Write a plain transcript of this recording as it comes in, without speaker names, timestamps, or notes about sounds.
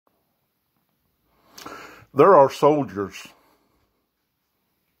There are soldiers,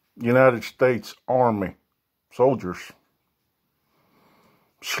 United States Army soldiers,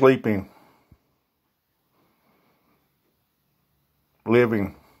 sleeping,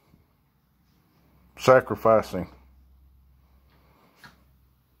 living, sacrificing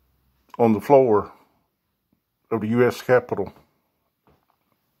on the floor of the U.S. Capitol.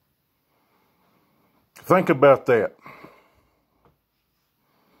 Think about that.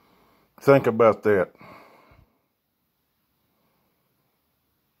 Think about that.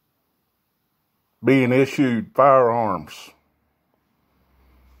 Being issued firearms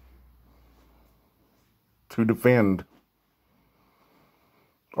to defend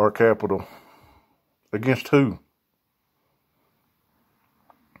our capital. Against who?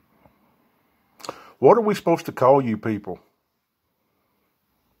 What are we supposed to call you people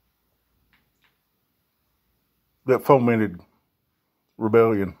that fomented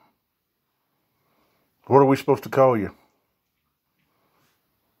rebellion? What are we supposed to call you?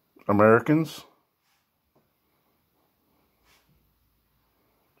 Americans?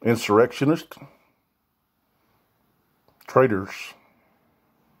 Insurrectionists? Traitors?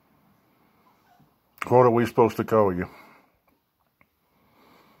 What are we supposed to call you?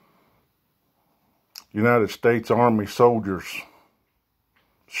 United States Army soldiers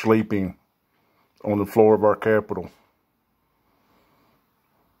sleeping on the floor of our Capitol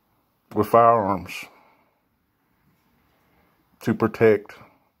with firearms to protect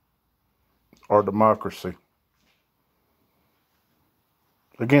our democracy.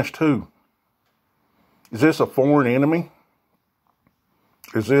 Against who? Is this a foreign enemy?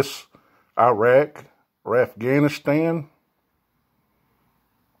 Is this Iraq or Afghanistan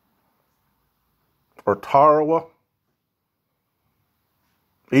or Tarawa,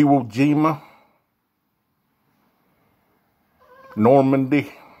 Iwo Jima,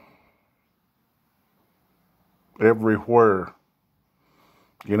 Normandy? Everywhere,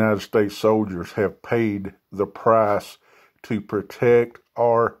 United States soldiers have paid the price to protect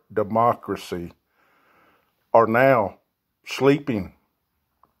our democracy, are now sleeping,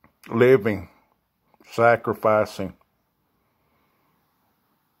 living, sacrificing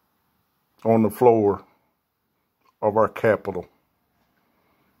on the floor of our Capitol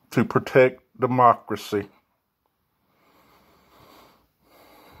to protect democracy.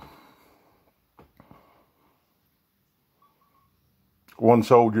 One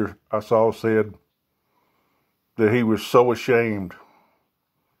soldier I saw said that he was so ashamed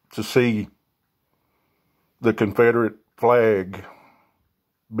to see the Confederate flag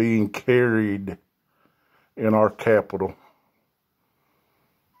being carried in our Capitol.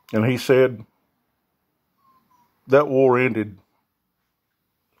 And he said that war ended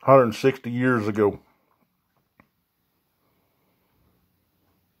 160 years ago.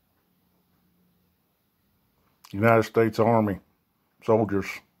 United States Army soldiers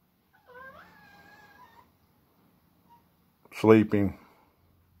sleeping,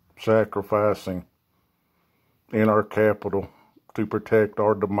 sacrificing in our Capitol to protect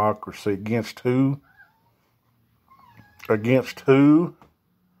our democracy. Against who? Against who?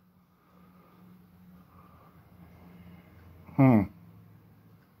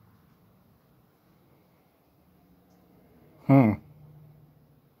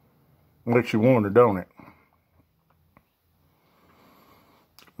 Makes you wonder, don't it?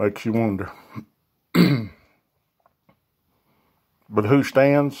 Makes you wonder. But who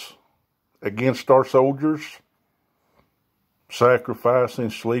stands against our soldiers? Sacrificing,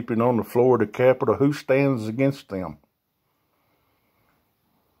 sleeping on the floor of the Capitol. Who stands against them?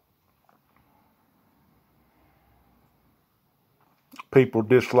 People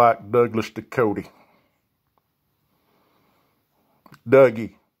dislike Douglas Ducote.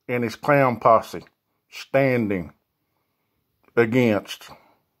 Dougie and his clown posse standing against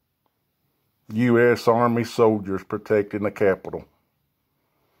U.S. Army soldiers protecting the Capitol.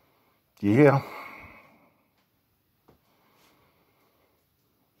 Yeah.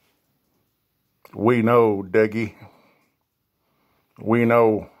 We know, Dougie. We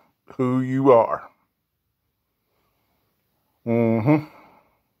know who you are.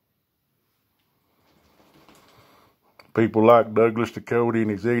 People like Douglas Ducote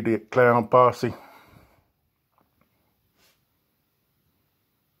and his idiot clown posse.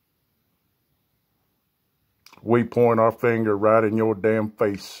 We point our finger right in your damn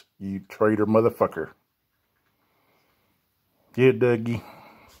face, you traitor motherfucker. Yeah, Dougie.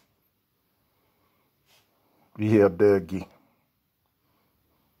 Yeah, Dougie.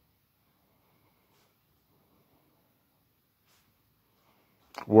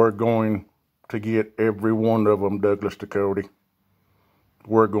 We're going to get every one of them, Douglas Ducote.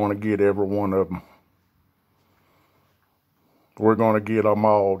 We're going to get every one of them. We're going to get them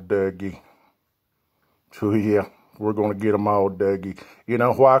all, Dougie. So yeah, we're going to get them all, Dougie. You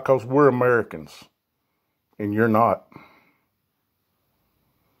know why? Because we're Americans. And you're not.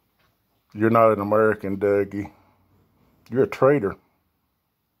 You're not an American, Dougie. You're a traitor.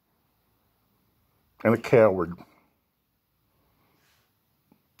 And a coward.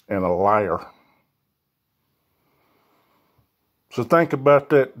 And a liar. So think about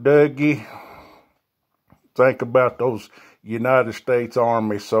that, Dougie. Think about those United States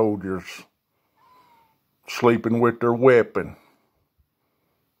Army soldiers sleeping with their weapon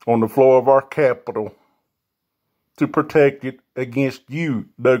on the floor of our Capitol to protect it against you,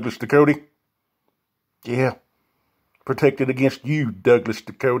 Douglas Ducote. Yeah, protect it against you, Douglas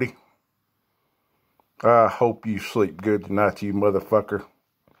Ducote. I hope you sleep good tonight, you motherfucker.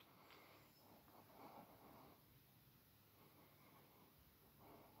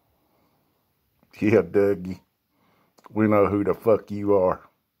 Yeah, Dougie. We know who the fuck you are.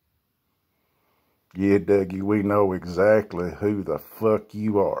 Yeah, Dougie, we know exactly who the fuck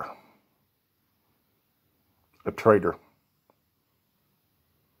you are. A traitor.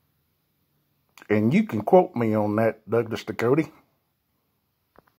 And you can quote me on that, Douglas Ducote.